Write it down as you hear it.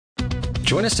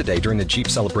Join us today during the Jeep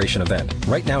Celebration event.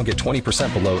 Right now, get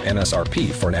 20% below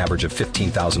MSRP for an average of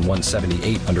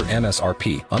 $15,178 under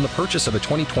MSRP on the purchase of a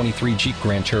 2023 Jeep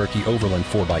Grand Cherokee Overland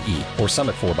 4xE or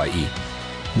Summit 4xE.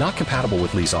 Not compatible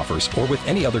with lease offers or with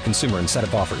any other consumer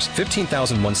incentive offers.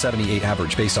 $15,178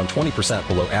 average based on 20%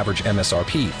 below average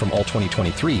MSRP from all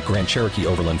 2023 Grand Cherokee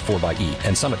Overland 4xE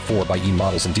and Summit 4xE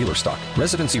models in dealer stock.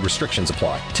 Residency restrictions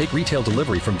apply. Take retail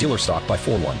delivery from dealer stock by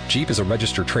 4/1. Jeep is a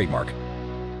registered trademark.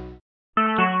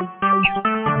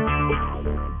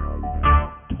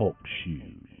 Talk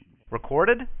shoes.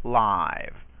 Recorded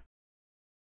live.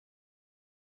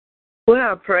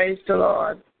 Well, praise the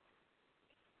Lord.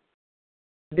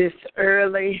 This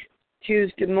early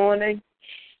Tuesday morning,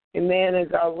 amen,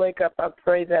 as I wake up, I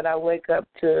pray that I wake up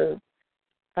to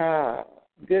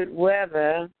good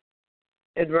weather.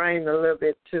 It rained a little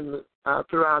bit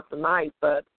throughout the night,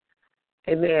 but,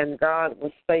 amen, God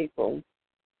was faithful.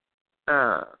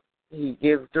 He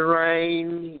gives the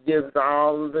rain, He gives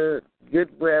all the good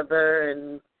weather,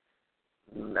 and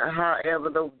however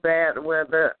the bad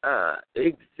weather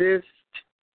exists,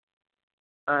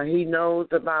 He knows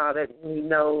about it, and He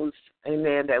knows,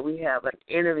 amen, that we have an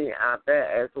enemy out there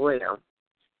as well.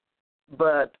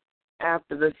 But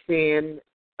after the sin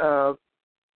of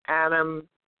Adam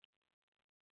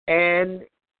and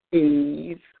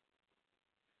Eve,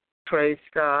 praise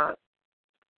God,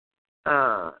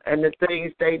 and the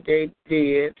things they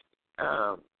did,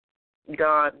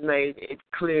 God made it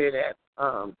clear that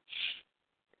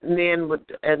men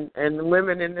would and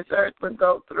women in this earth would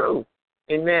go through.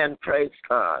 Amen. Praise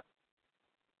God.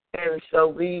 And so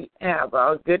we have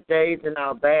our good days and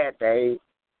our bad days,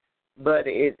 but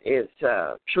it is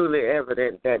truly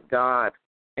evident that God,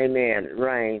 amen,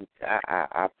 reigns.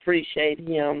 I appreciate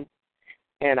Him,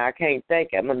 and I can't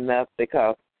thank Him enough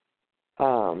because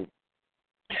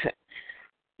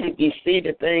if you see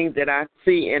the things that I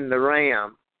see in the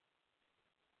realm,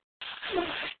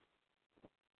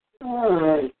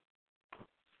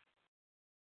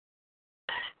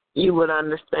 you would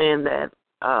understand that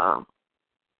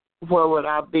where would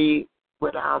I be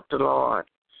without the Lord?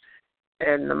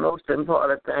 And the most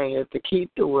important thing is to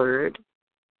keep the word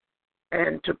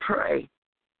and to pray,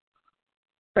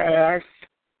 fast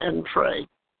and pray,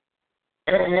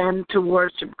 and to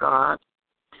worship God.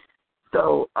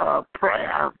 So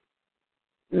prayer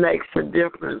makes a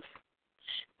difference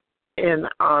in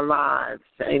our lives.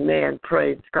 Amen.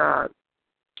 Praise God.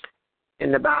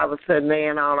 And the Bible said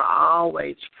man ought to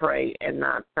always pray and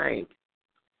not faint.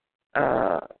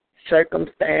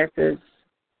 Circumstances,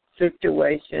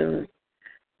 situations,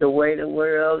 the way the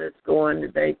world is going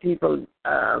today, people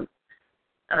are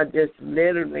just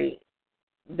literally,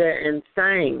 they're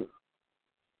insane.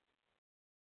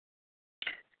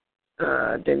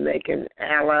 They're making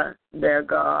Allah their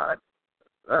God,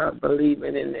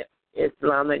 believing in the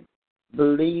Islamic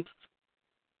beliefs,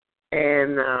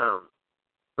 and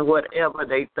whatever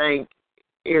they think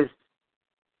is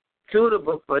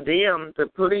suitable for them to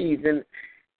please.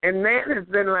 And man has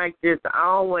been like this,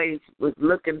 always was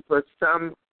looking for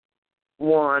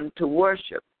someone to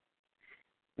worship,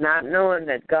 not knowing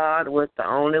that God was the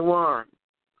only one.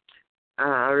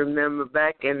 I remember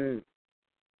back in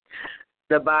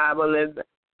the Bible in the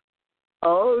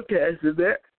Old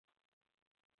Testament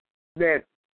that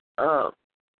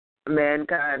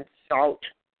mankind sought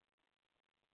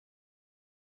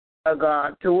a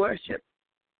God to worship.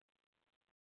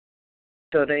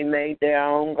 So they made their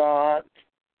own gods,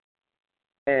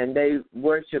 and they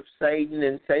worshiped Satan,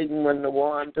 and Satan wasn't the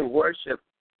one to worship.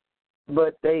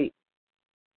 But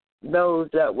those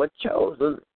that were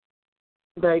chosen,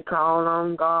 they called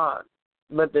on God,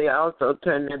 but they also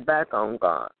turned their back on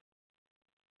God.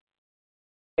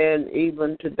 And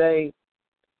even today,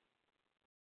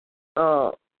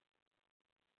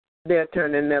 they're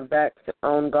turning their backs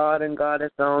on God, and God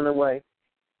is the only way.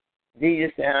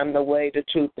 Jesus said, I'm the way, the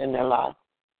truth, and the life.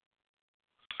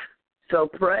 So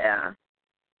prayer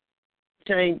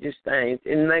changes things.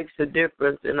 It makes a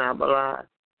difference in our lives.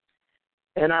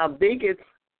 And our biggest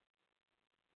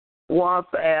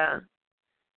warfare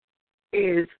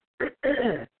is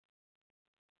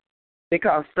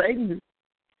because Satan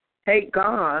hates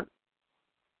God,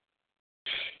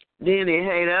 then he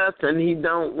hates us, and he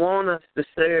don't want us to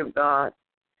serve God.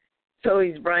 So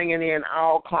he's bringing in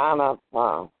all kind of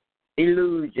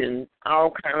illusions,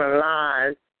 all kind of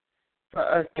lies for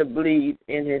us to believe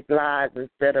in his lies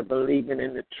instead of believing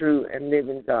in the true and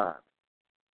living God.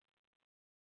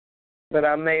 But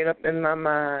I made up in my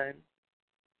mind,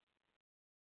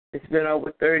 it's been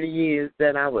over 30 years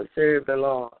that I would serve the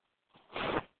Lord.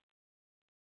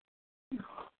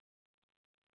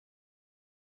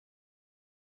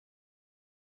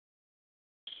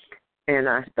 and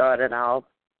I started off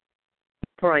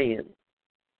praying.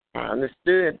 I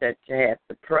understood that you had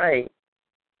to pray.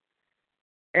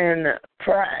 And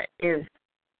prayer is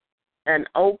an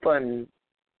open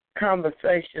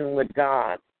conversation with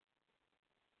God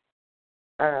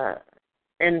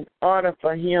in order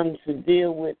for Him to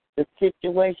deal with the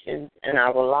situations in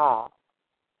our lives.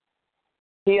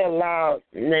 He allows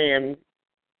man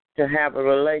to have a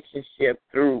relationship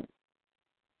through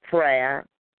prayer,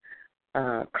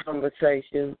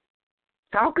 conversation,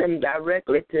 talking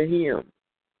directly to Him.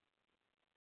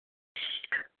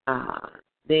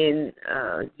 Then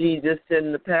Jesus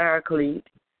sent the Paraclete,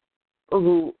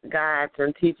 who guides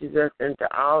and teaches us into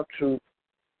all truth.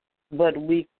 But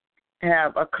we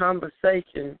have a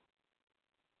conversation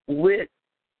with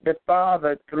the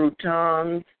Father through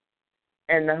tongues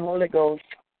and the Holy Ghost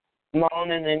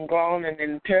moaning and groaning,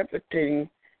 interpreting,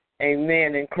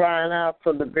 amen, and crying out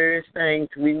for the various things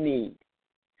we need.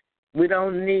 We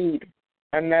don't need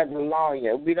another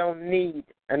lawyer. We don't need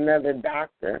another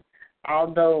doctor.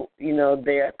 Although,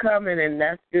 they're coming, and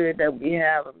that's good that we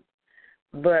have them.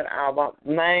 But our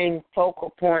main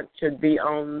focal point should be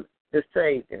on the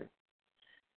Savior.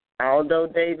 Although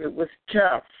David was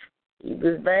tough, he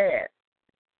was bad,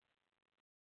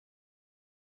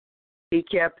 he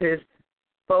kept his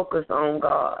focus on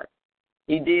God.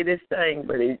 He did his thing,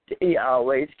 but he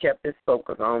always kept his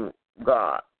focus on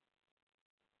God.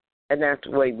 And that's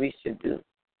the way we should do.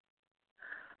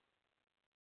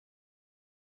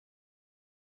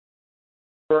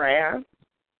 Prayer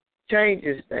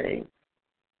changes things.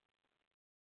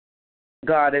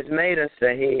 God has made us the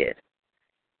head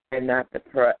and not the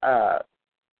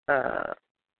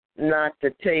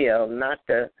tail, not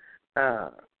to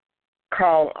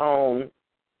call on,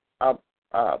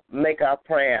 make our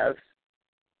prayers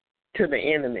to the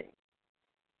enemy.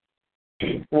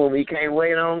 When we can't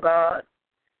wait on God,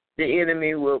 the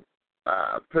enemy will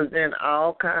present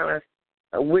all kinds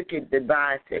of wicked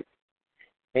devices.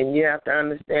 And you have to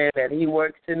understand that he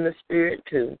works in the spirit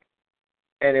too.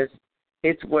 And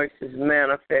his works is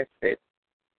manifested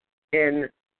in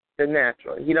the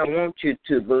natural. He don't want you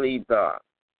to believe God.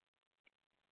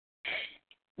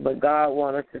 But God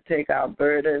wants us to take our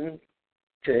burdens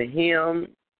to Him,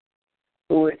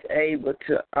 who is able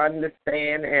to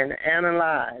understand and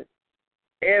analyze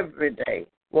every day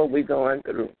what we're going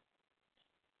through.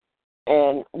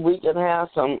 And we can have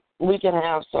some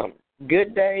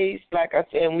good days, like I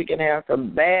said, and we can have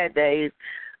some bad days.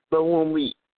 But when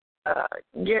we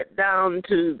get down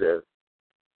to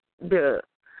the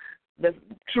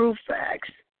true facts,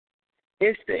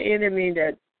 it's the enemy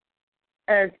that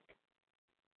has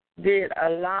did a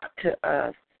lot to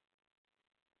us.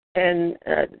 And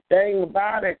the thing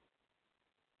about it,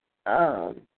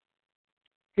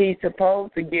 he's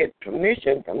supposed to get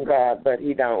permission from God, but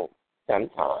he don't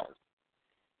sometimes.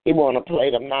 He want to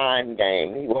play the mind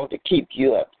game. He want to keep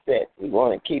you upset. He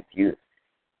want to keep you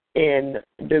in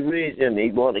derision.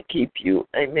 He want to keep you,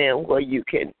 amen, where you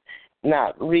can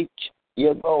not reach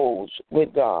your goals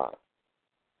with God.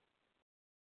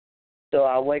 So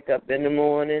I wake up in the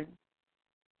morning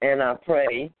and I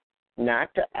pray,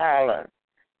 not to Allah,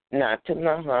 not to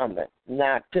Muhammad,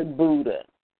 not to Buddha.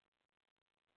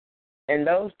 And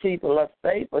those people are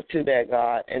faithful to their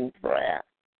God in prayer,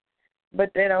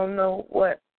 but they don't know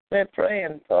what they're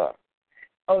praying for.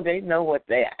 Oh, they know what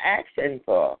they're asking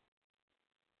for,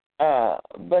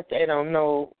 but they don't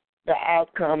know the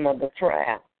outcome of the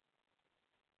prayer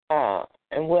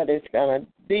and what it's going to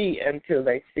be until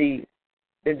they see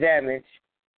the damage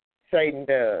Satan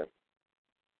does.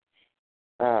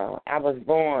 I was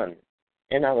born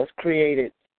and I was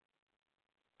created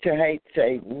to hate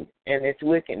Satan and its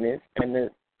wickedness and to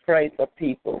pray for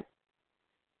people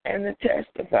and to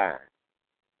testify.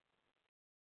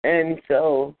 And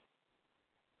so,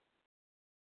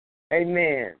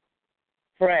 amen,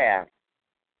 prayer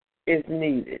is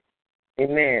needed.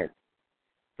 Amen.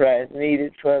 Prayer is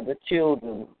needed for the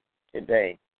children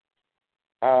today.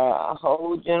 A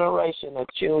whole generation of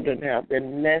children have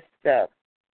been messed up.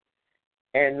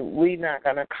 And we're not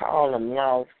going to call them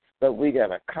lost, but we're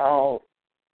going to call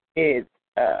it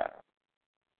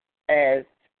as,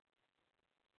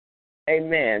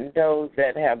 amen, those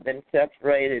that have been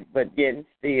separated but yet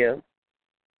still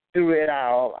through it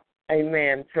all.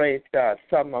 Amen, praise God.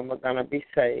 Some of them are going to be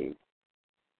saved.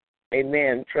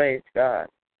 Amen, praise God.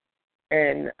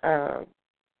 And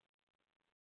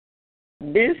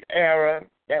this era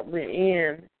that we're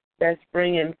in, that's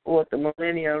bringing forth the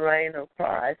millennial reign of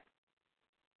Christ,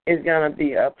 is going to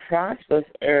be a prosperous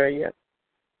area.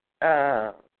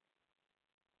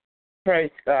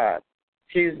 Praise God.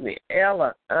 Excuse me.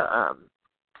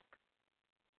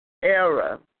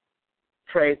 era,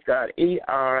 praise God,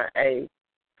 ERA,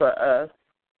 for us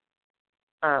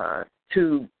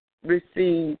to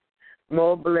receive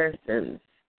more blessings,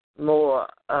 more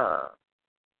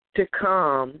to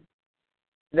come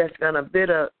that's going to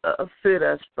fit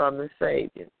us from the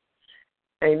Savior.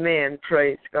 Amen.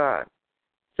 Praise God.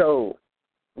 So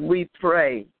we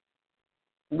pray.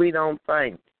 We don't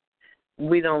faint.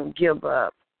 We don't give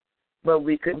up. But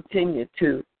we continue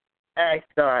to ask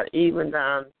God, even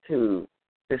down to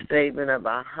the saving of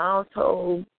our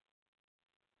household.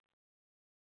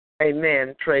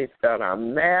 Amen. Praise God. Our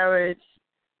marriage,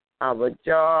 our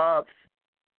jobs,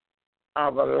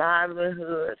 our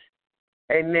livelihood.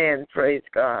 Amen. Praise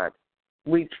God.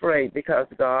 We pray because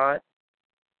God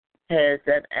has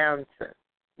that answer.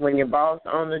 When your boss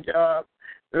on the job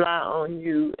lie on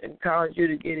you and cause you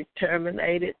to get it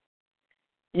terminated,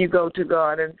 you go to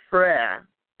God in prayer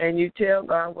and you tell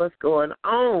God what's going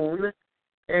on,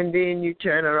 and then you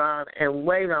turn around and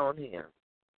wait on Him.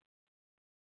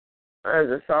 As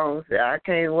the song says, I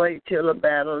can't wait till the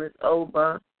battle is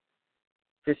over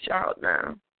to shout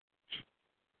now.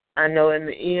 I know in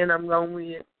the end I'm going to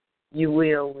win. You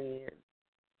will win.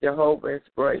 Jehovah is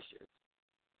gracious.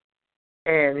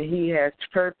 And He has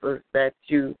purpose that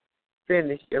you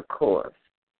finish your course.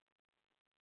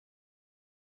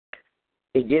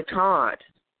 It gets hard.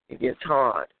 It gets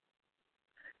hard.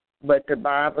 But the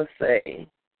Bible says,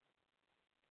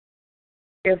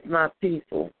 if my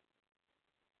people,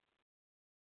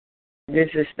 this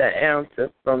is the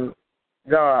answer from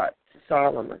God to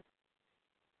Solomon.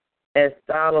 As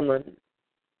Solomon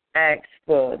asked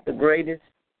for the greatest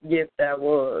gift that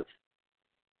was,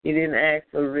 he didn't ask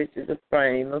for riches of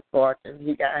fame or fortune.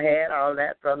 He had all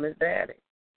that from his daddy.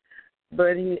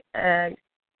 But he asked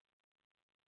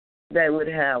that would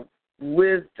have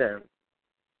wisdom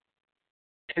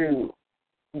to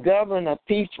govern a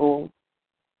people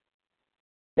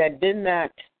that did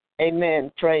not,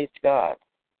 amen, praise God,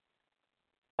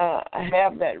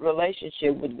 have that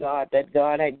relationship with God that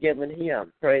God had given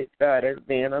him, praise God, as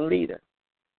being a leader.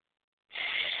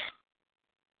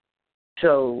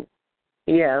 So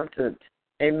he answered,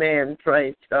 amen,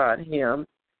 praise God, him,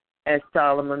 as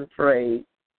Solomon prayed.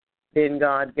 Then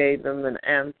God gave him an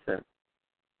answer.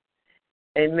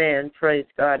 Amen, praise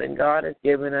God. And God has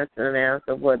given us an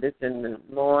answer, whether it's in the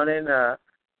morning or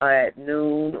at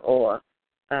noon or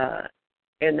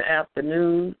in the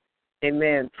afternoon.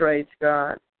 Amen, praise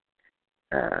God.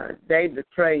 David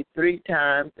prayed 3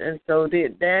 times, and so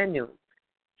did Daniel.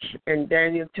 And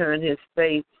Daniel turned his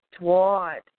face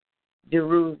toward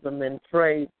Jerusalem and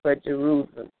prayed for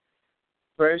Jerusalem.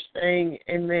 First thing,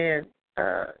 amen,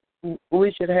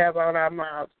 we should have on our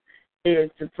mouths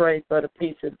is to pray for the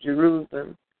peace of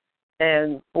Jerusalem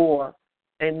and for,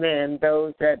 amen,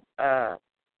 those that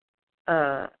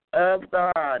of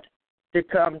God to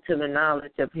come to the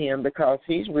knowledge of Him, because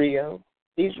He's real.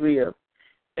 He's real.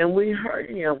 And we hurt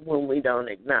Him when we don't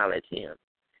acknowledge Him.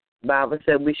 The Bible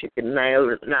said we should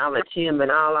acknowledge Him in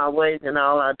all our ways and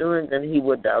all our doings, and He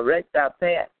will direct our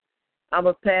path.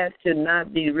 Our path should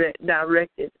not be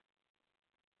directed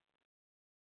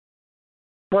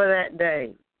for that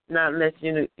day, not unless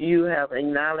you have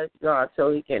acknowledged God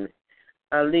so He can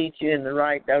lead you in the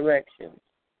right direction.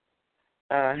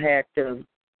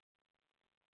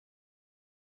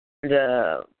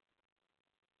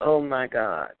 Oh my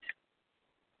God,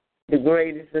 the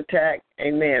greatest attack,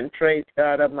 amen, praise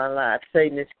God, of my life.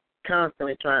 Satan is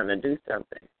constantly trying to do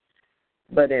something.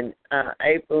 But in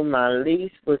April, my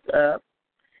lease was up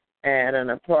at an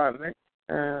apartment.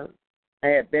 I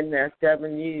had been there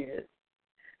 7 years.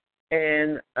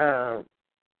 And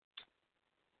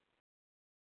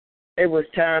it was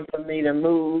time for me to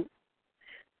move.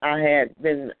 I had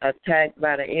been attacked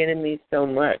by the enemy so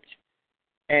much.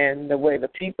 And the way the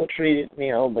people treated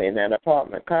me over in that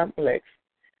apartment complex,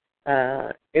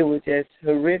 it was just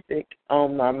horrific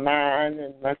on my mind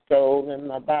and my soul and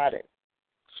my body.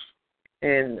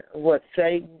 And what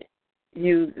Satan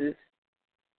uses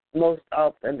most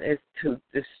often is to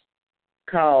just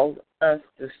cause us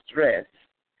to stress.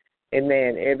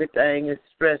 Amen. Everything is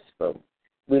stressful.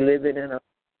 We live in a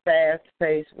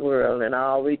fast-paced world, and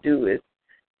all we do is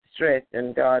stress.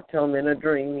 And God told me in a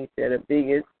dream, He said, the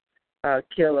biggest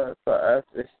killer for us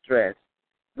is stress.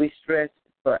 We stress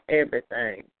for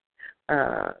everything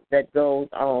that goes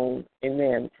on.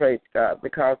 Amen. Praise God.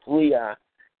 Because we are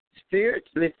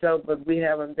spiritually so, but we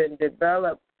haven't been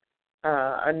developed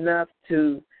enough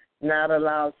to not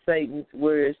allow Satan's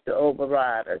words to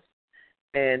override us.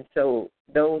 And so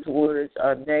those words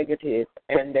are negative,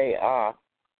 and they're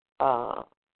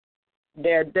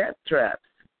death traps.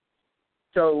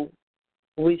 So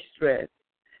we stress.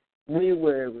 we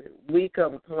worry, we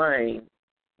complain,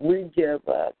 we give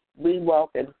up, we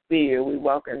walk in fear, we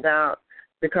walk in doubt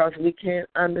because we can't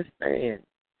understand.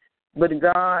 But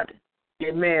God,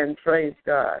 amen, praise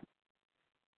God,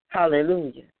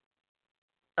 hallelujah,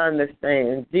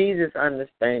 understands. Jesus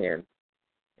understands.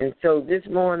 And so this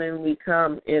morning we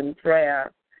come in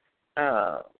prayer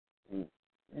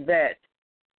that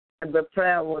the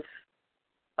prayer was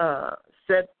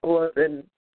set forth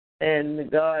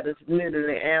and God is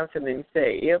literally answering and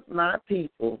say, if my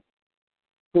people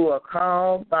who are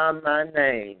called by my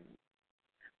name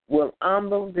will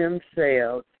humble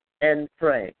themselves and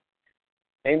pray.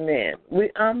 Amen.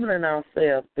 We're humbling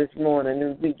ourselves this morning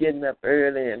and we're getting up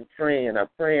early and praying or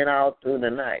praying all through the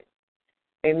night.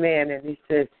 Amen. And he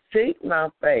says, seek my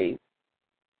face,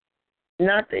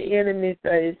 not the enemy's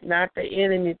face, not the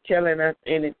enemy telling us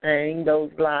anything, those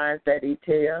lies that he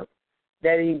tells,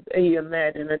 that he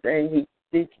imagines a thing.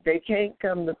 They can't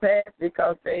come to pass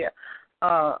because they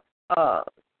are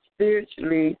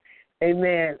spiritually,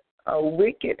 amen,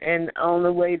 wicked, and the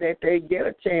only way that they get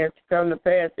a chance to come to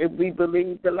pass if we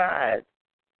believe the lies.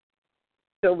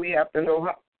 So we have to know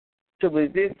how to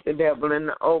resist the devil and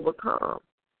to overcome.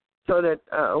 So that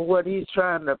what he's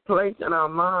trying to place in our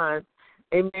minds,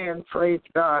 amen, praise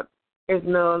God, is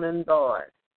null and void.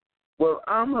 Will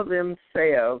humble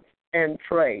themselves and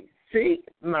pray. Seek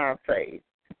my face.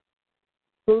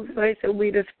 Whose face are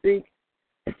we to seek?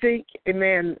 Seek,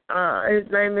 amen. His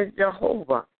name is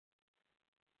Jehovah.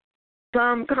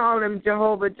 Some call him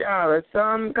Jehovah Jireh.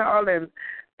 Some call him,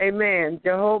 amen,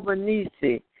 Jehovah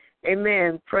Nisi.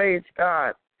 Amen, praise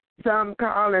God. Some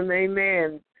call him,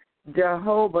 amen,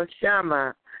 Jehovah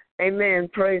Shammah. Amen,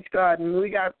 praise God. And we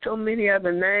got so many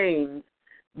other names,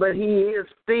 but he is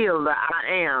still the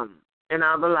I am in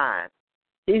our lives.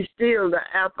 He's still the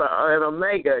Alpha and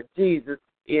Omega. Jesus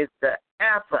is the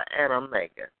Alpha and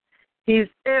Omega. He's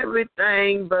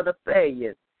everything but a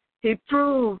failure. He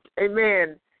proved,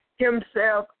 amen,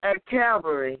 himself at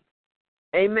Calvary,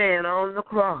 amen, on the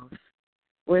cross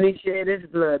when he shed his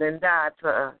blood and died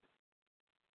for us.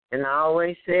 And I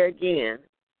always say again,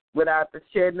 without the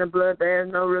shedding of blood, there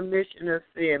is no remission of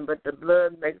sin, but the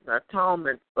blood makes an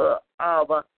atonement for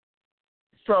our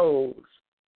souls.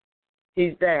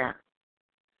 He's there.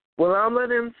 Will humble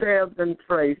themselves and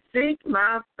pray. Seek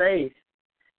my face.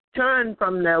 Turn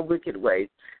from their wicked ways.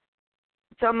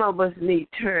 Some of us need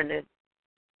turning.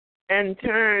 And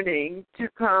turning to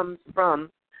come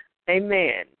from,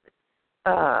 amen,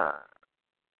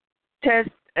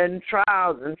 tests and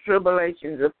trials and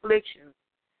tribulations, afflictions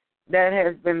that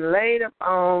has been laid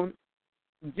upon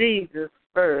Jesus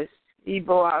first. He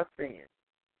bore our sins.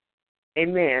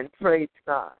 Amen. Praise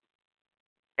God.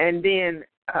 And then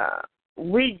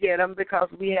we get them because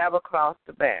we have a cross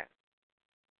to bear.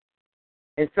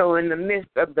 And so in the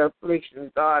midst of the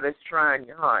affliction, God is trying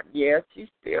your heart. Yes, you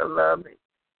still love me.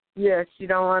 Yes, you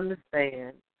don't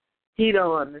understand. He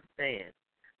don't understand.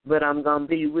 But I'm going to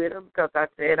be with him because I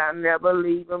said I never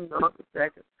leave him nor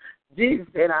forsake him. Jesus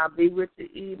said I'll be with you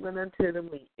even until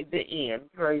the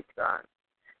end. Praise God.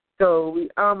 So we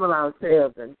humble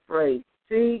ourselves and pray.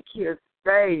 Seek his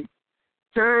face.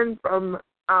 Turn from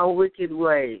our wicked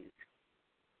ways.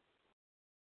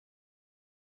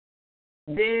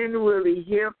 Then will he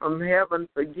hear from heaven,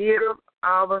 forgive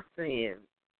our sins,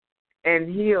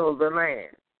 and heal the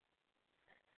land.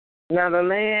 Now the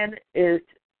land is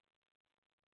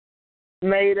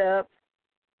made up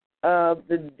of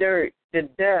the dirt, the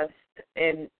dust,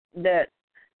 and that,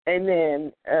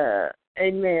 amen,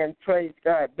 amen, praise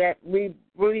God, that we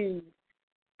breathe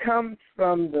comes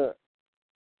from the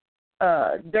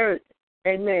dirt,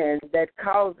 amen, that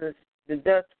causes the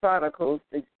dust particles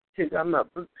to come up.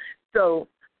 So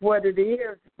what it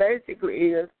is, basically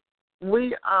is,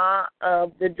 we are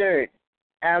of the dirt.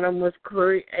 Adam was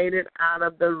created out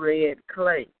of the red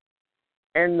clay.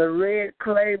 And the red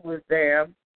clay was there,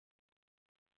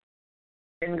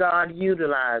 and God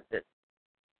utilized it.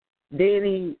 Then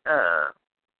he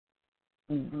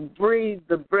breathed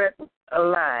the breath of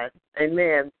life.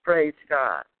 Amen. Praise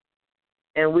God.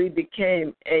 And we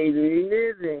became a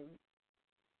living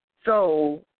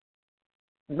soul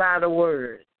by the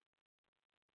word.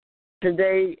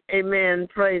 Today, amen,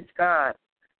 praise God,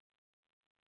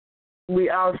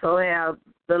 we also have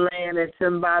the land as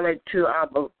symbolic to our,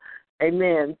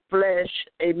 amen, flesh,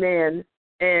 amen,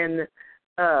 and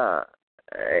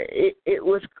it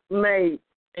was made,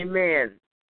 amen,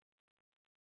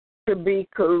 to be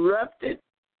corrupted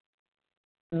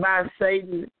by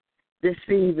Satan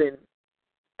deceiving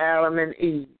Adam and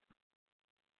Eve.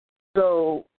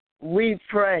 So we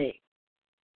pray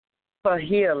for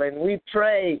healing. We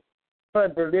pray, for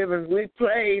deliverance. We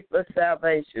pray for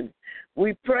salvation.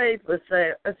 We pray for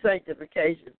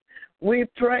sanctification. We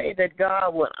pray that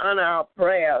God will honor our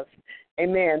prayers,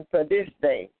 amen, for this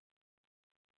day.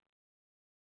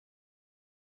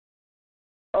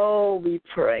 Oh, we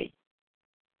pray.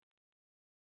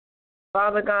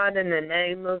 Father God, in the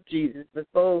name of Jesus,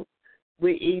 before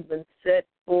we even set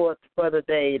forth for the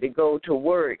day to go to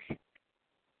work,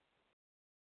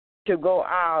 to go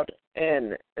out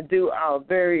and do our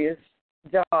various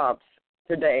jobs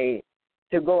today,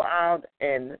 to go out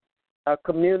and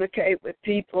communicate with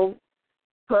people,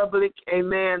 public,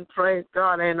 amen, praise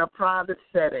God, in a private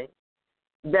setting,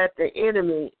 that the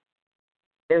enemy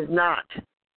is not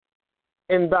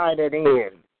invited in.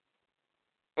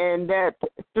 And that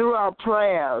through our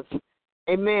prayers,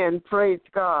 amen, praise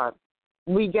God,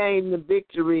 we gain the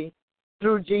victory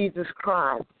through Jesus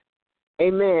Christ.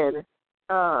 Amen.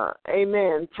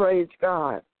 Amen. Praise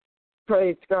God.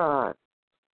 Praise God.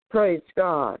 Praise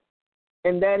God.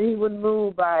 And that he would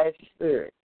move by his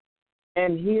Spirit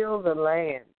and heal the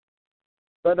land.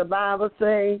 But the Bible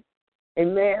says,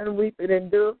 amen, weeping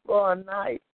endure for a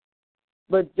night,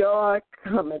 but joy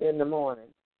cometh in the morning.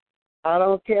 I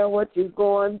don't care what you're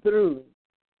going through.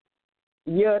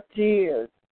 Your tears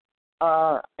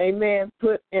are, amen,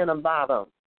 put in a bottle.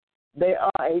 They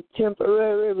are a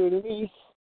temporary release,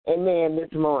 amen,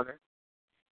 this morning.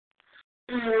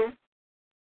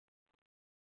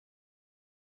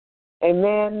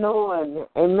 Amen, knowing,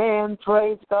 amen,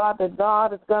 praise God, that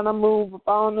God is going to move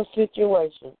upon the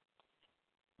situation.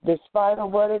 Despite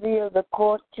of what it is, a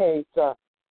court case,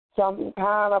 some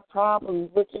kind of problems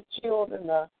with your children,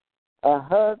 a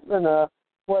husband, or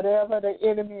whatever the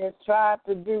enemy has tried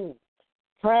to do.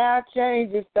 Prayer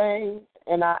changes things,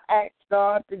 and I ask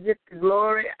God to get the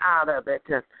glory out of it.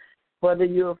 Whether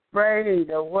you're afraid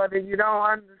or whether you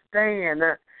don't understand,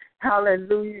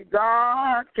 hallelujah,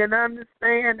 God can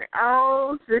understand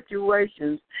all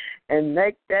situations and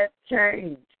make that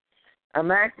change. I'm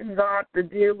asking God to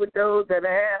deal with those that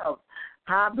have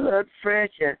high blood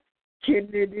pressure,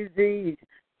 kidney disease,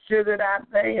 sugar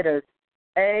diabetes,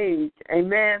 AIDS,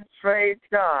 amen, praise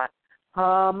God.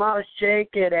 Shake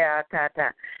it out,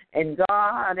 and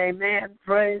God, amen,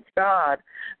 praise God,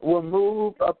 will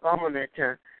move upon it.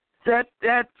 Set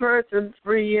that person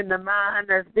free in the mind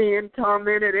that's being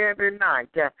tormented every night,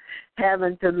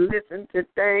 having to listen to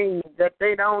things that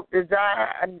they don't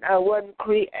desire and wasn't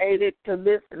created to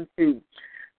listen to.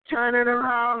 Turn it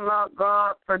around, Lord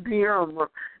God, for them.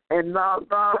 And Lord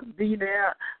God, be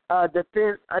their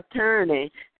defense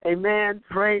attorney. Amen.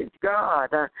 Praise God.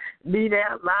 Be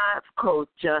their life coach.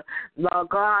 Lord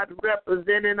God,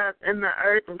 representing us in the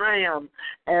earth realm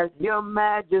as your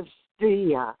majesty,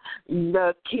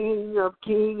 the King of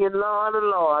kings and Lord of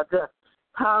lords.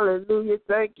 Hallelujah.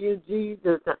 Thank you,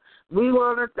 Jesus. We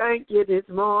want to thank you this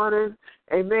morning,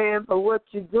 amen, for what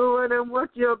you're doing and what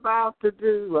you're about to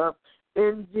do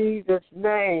in Jesus'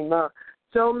 name.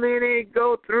 So many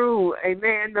go through,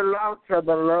 amen, the loss of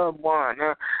a loved one.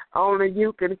 Only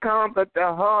you can comfort the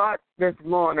heart this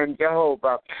morning,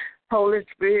 Jehovah. Holy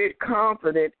Spirit,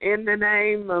 comfort it in the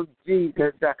name of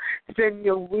Jesus. Send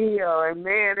your will,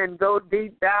 amen, and go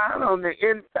deep down on the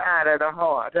inside of the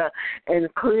heart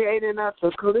and create in us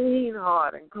a clean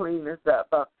heart and clean us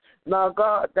up. Lord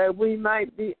God, that we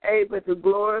might be able to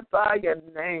glorify your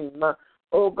name.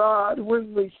 Oh God,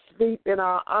 when we sleep in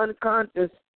our unconscious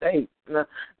state,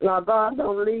 Lord God,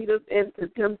 don't lead us into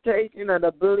temptation or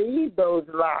to believe those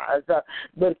lies,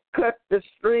 but cut the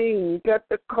string, cut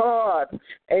the cord,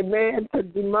 amen, to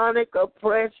demonic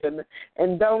oppression,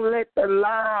 and don't let the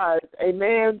lies,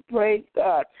 amen, praise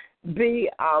God, be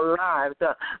our lives.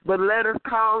 But let us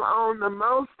call on the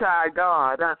Most High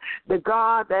God, the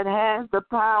God that has the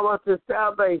power to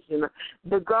salvation,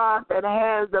 the God that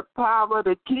has the power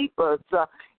to keep us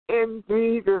in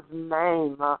Jesus'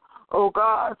 name. Oh,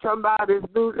 God, somebody's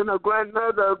losing a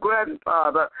grandmother, a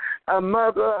grandfather, a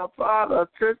mother, a father, a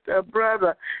sister, a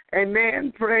brother.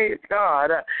 Amen. Praise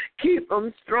God. Keep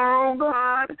them strong,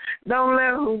 God. Don't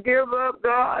let them give up,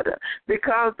 God,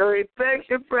 because the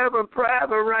effective, fervent prayer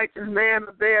of a righteous man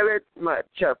availeth much.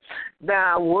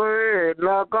 Thy word,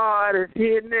 Lord God, is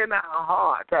hidden in our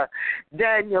heart.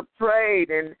 Daniel prayed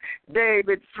and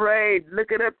David prayed,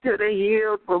 looking up to the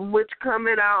hills from which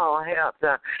cometh our help.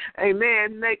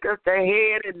 Amen. Make us the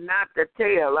head and not the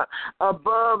tail,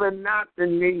 above and not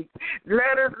beneath.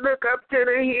 Let us look up to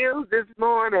the hills this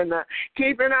morning,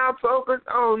 keeping our focus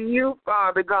on you,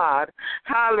 Father God.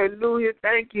 Hallelujah.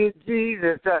 Thank you,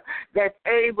 Jesus, that's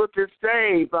able to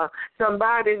save.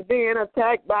 Somebody's being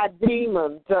attacked by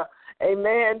demons.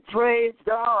 Amen. Praise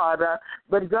God.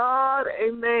 But God,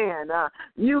 amen.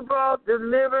 You brought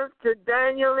deliverance to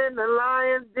Daniel in the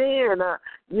lion's den.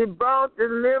 You brought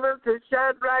deliverance to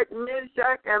Shadrach,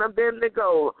 Meshach, and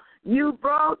Abednego. You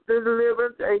brought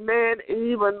deliverance, amen,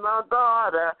 even, my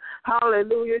God,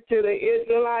 hallelujah, to the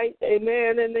Israelites,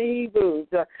 amen, and the Hebrews.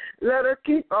 Let us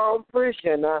keep on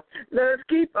pushing. Let us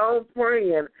keep on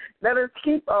praying. Let us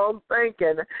keep on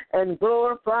thanking and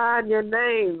glorifying your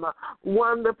name.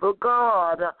 Wonderful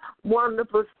God,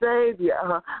 wonderful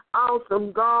Savior,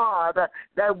 awesome God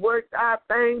that worked out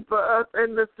things for us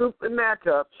in the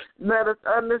supernatural. Let us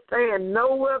understand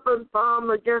no weapon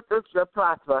formed against us shall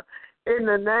prosper. In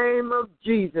the name of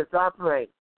Jesus, I pray.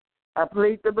 I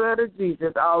plead the blood of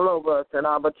Jesus all over us and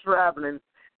our traveling.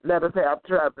 Let us have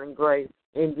traveling grace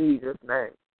in Jesus' name.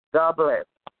 God bless.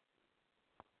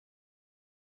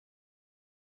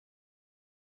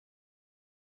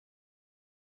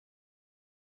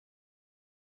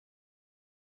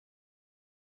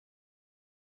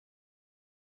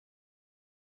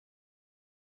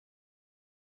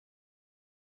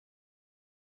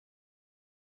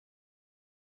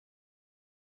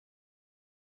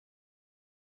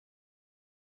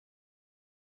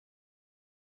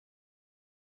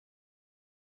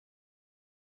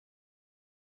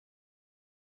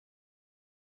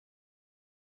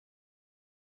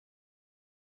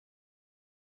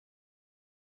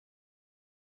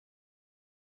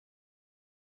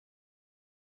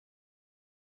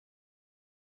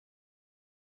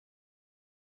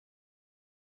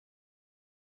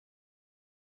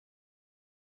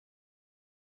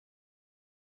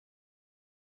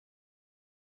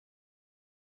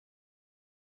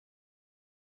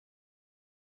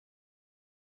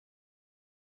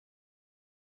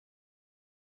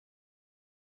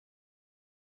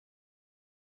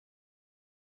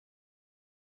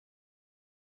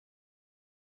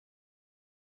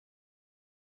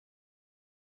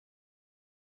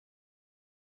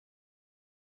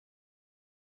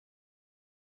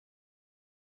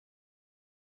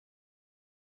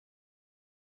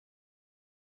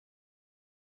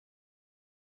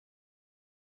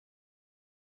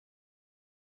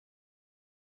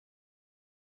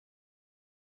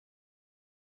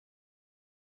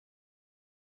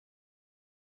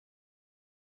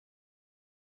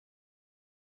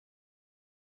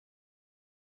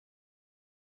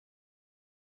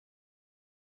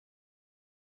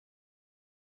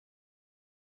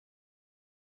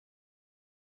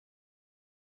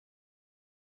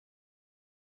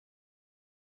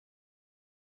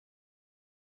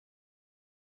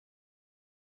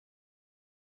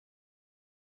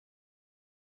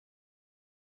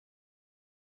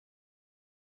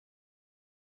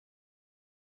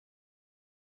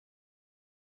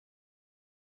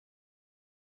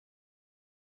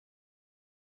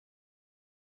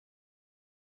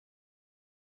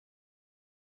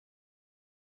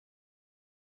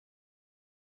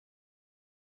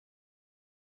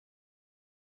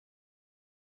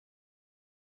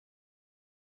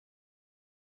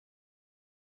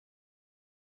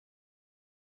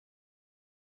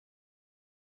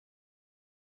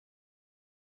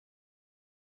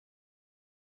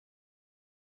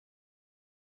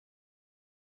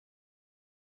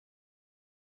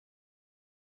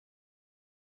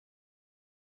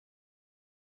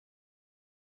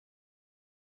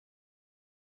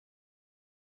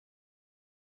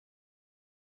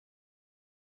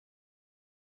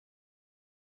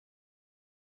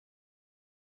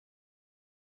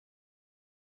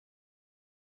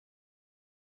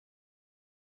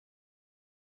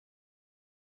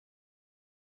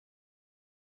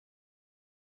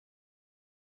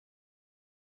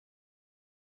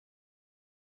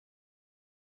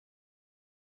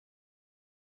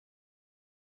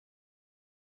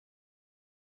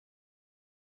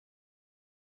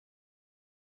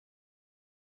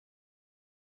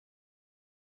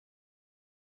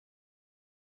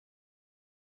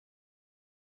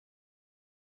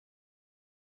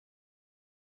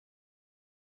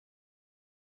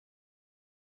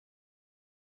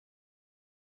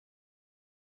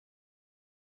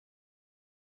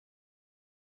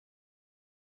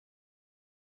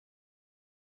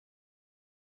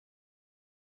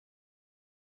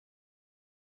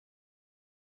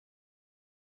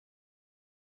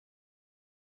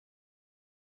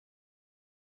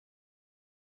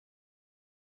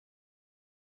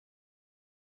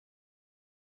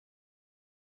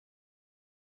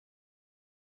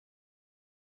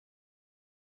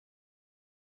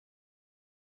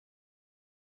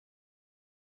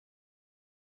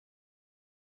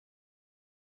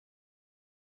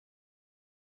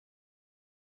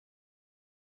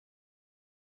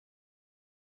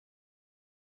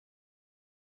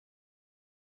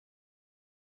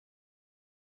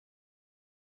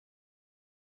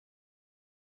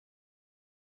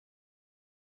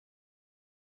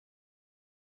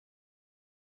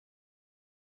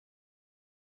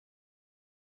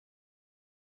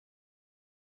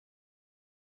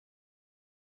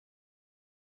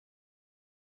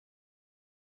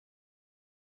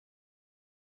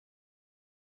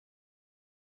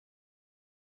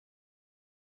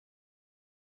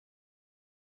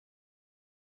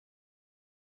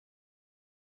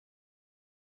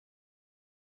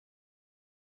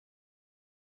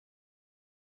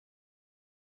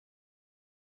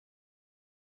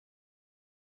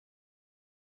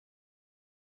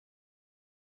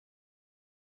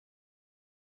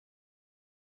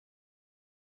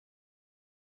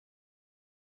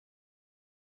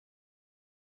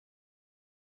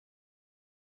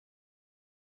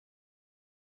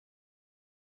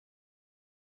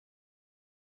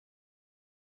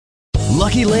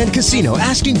 Lucky Land Casino,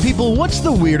 asking people, what's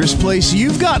the weirdest place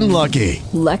you've gotten lucky?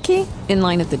 Lucky? In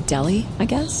line at the deli, I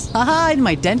guess? Aha, in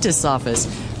my dentist's office.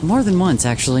 More than once,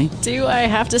 actually. Do I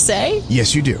have to say?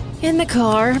 Yes, you do. In the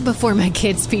car before my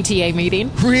kids' PTA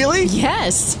meeting. Really?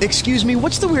 Yes. Excuse me,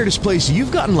 what's the weirdest place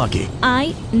you've gotten lucky?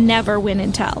 I never win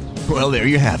and tell. Well, there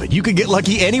you have it. You can get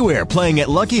lucky anywhere, playing at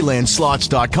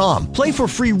LuckyLandSlots.com. Play for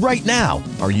free right now.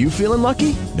 Are you feeling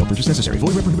lucky? No purchase necessary.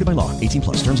 Void where prohibited by law. 18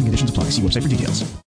 plus. Terms and conditions apply. See website for details.